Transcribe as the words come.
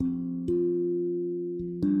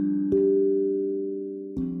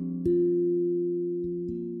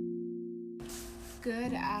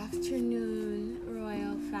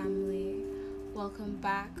welcome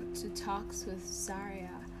back to Talks with Zaria.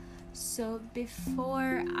 So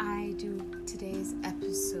before I do today's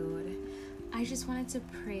episode, I just wanted to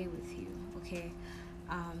pray with you, okay?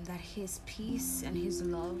 That His peace and His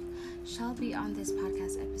love shall be on this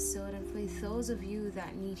podcast episode, and for those of you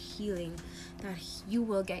that need healing, that you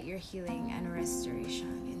will get your healing and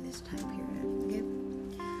restoration in this time period, okay?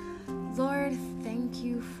 Lord, thank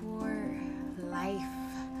you for life.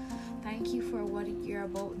 Thank you for what you're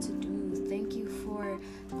about to do. Thank you for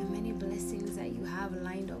the many blessings that you have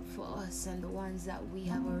lined up for us and the ones that we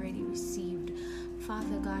have already received.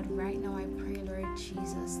 Father God, right now I pray, Lord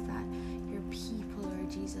Jesus, that your people, Lord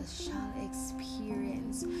Jesus, shall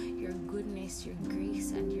experience your goodness, your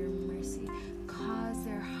grace, and your mercy. Cause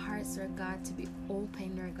their hearts, Lord God, to be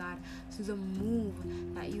open, Lord God, to the move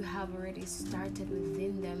that you have already started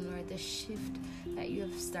within them, Lord, the shift that you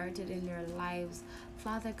have started in their lives.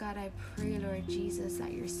 Father God, I pray, Lord Jesus,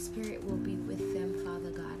 that your Spirit will be with them, Father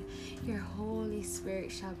God. Your Holy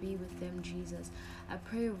Spirit shall be with them, Jesus. I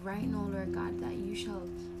pray right now, Lord God, that you shall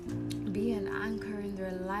be an anchor in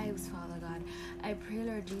their lives, Father God. I pray,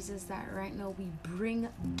 Lord Jesus, that right now we bring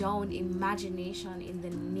down imagination in the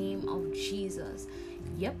name of Jesus.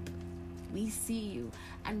 Yep, we see you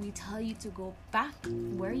and we tell you to go back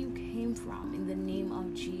where you came from in the name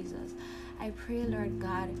of Jesus. I pray, Lord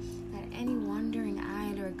God, that any wandering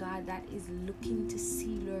eye, Lord God, that is looking to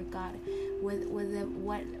see, Lord God,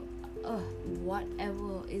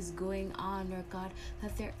 whatever is going on, Lord God,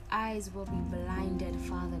 that their eyes will be blinded,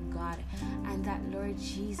 Father God, and that, Lord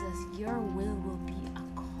Jesus, your will be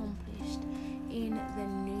accomplished in the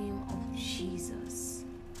name of Jesus.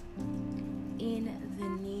 In the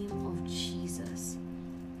name of Jesus.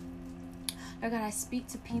 Lord God, I speak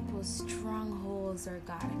to people's strongholds, Lord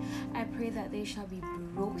God. I pray that they shall be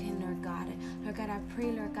broken, Lord God. Lord God, I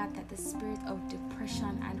pray, Lord God, that the spirit of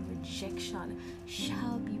depression and rejection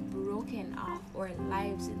shall be broken off our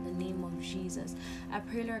lives in the name of Jesus. I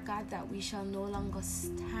pray, Lord God, that we shall no longer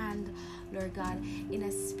stand, Lord God, in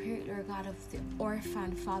a spirit, Lord God, of the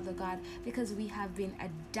orphan, Father God, because we have been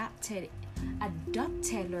adopted,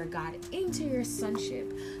 Lord God, into your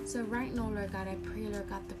sonship. So right now, Lord God, I pray, Lord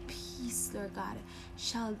God, the peace, Lord God,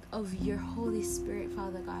 shall of your Holy Spirit,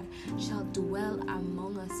 Father God, shall dwell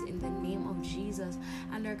among us in the name of Jesus.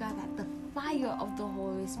 And Lord God, that the fire of the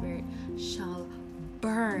Holy Spirit shall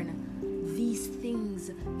burn these things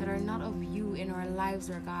that are not of you in our lives,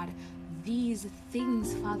 Lord God. These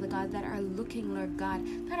things, Father God, that are looking, Lord God,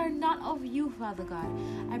 that are not of you, Father God.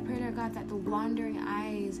 I pray, Lord God, that the wandering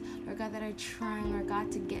eyes, Lord God, that are trying, Lord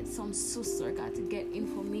God, to get some source, Lord God, to get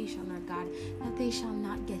information, Lord God, that they shall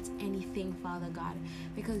not get anything, Father God,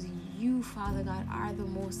 because you, Father God, are the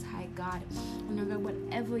Most High God. And Lord God,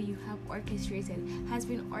 whatever you have orchestrated has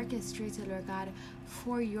been orchestrated, Lord God,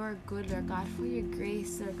 for your good, Lord God, for your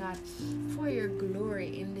grace, Lord God, for your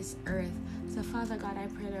glory in this earth. So, Father God, I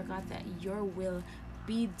pray, Lord God, that your will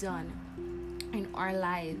be done in our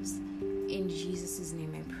lives. In Jesus'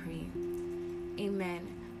 name I pray. Amen.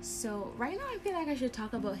 So, right now I feel like I should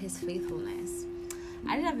talk about his faithfulness.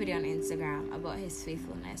 I did a video on Instagram about his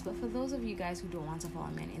faithfulness, but for those of you guys who don't want to follow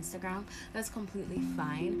me on Instagram, that's completely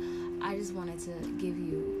fine. I just wanted to give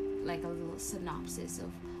you like a little synopsis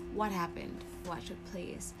of what happened, what took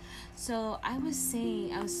place. So I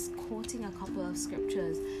was quoting a couple of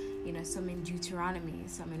scriptures, some in Deuteronomy,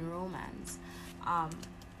 some in Romans,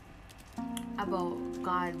 about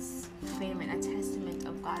God's fame and a testament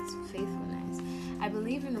of God's faithfulness. I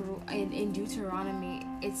believe in Deuteronomy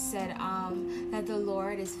it said that the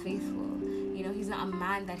Lord is faithful. He's not a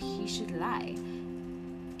man that he should lie.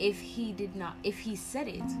 If he said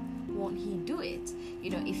it, won't he do it?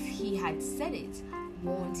 If he had said it,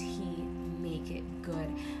 won't he make it good?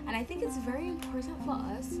 And I think it's very important for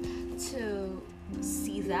us to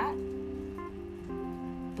see that,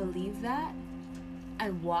 believe that,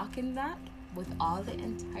 and walk in that with all the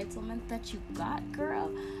entitlement that you got,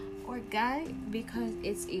 girl or guy, because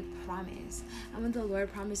it's a promise. And when the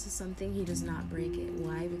Lord promises something, he does not break it.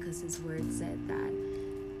 Why? Because his word said that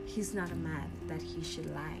he's not a man that he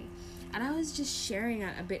should lie. And I was just sharing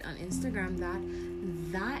a bit on Instagram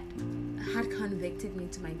that had convicted me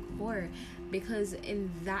to my core, because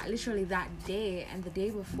in that, literally that day and the day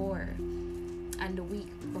before and the week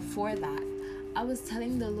before that, I was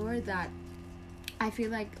telling the Lord that I feel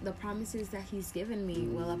like the promises that he's given me,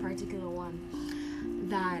 well, a particular one,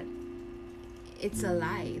 that it's a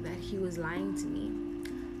lie, that he was lying to me.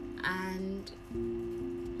 And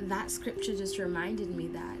that scripture just reminded me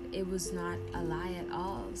that it was not a lie at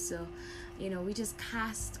all. So, we just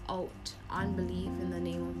cast out unbelief in the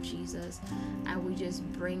name of Jesus, and we just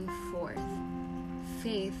bring forth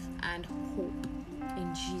faith and hope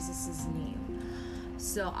in Jesus' name.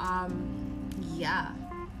 So yeah,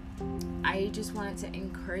 I just wanted to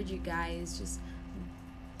encourage you guys, just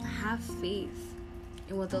have faith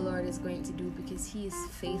in what the Lord is going to do, because He is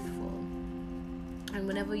faithful. And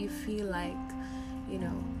whenever you feel like,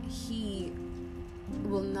 He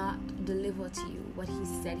will not deliver to you what He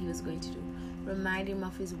said He was going to do, remind Him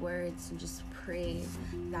of His words and just pray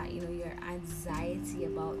that, your anxiety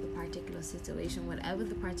about the particular situation, whatever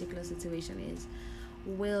the particular situation is,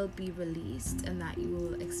 will be released, and that you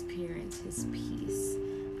will experience His peace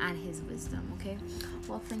and His wisdom. Okay,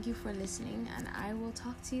 well, thank you for listening, and I will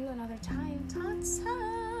talk to you another time.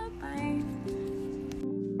 Bye.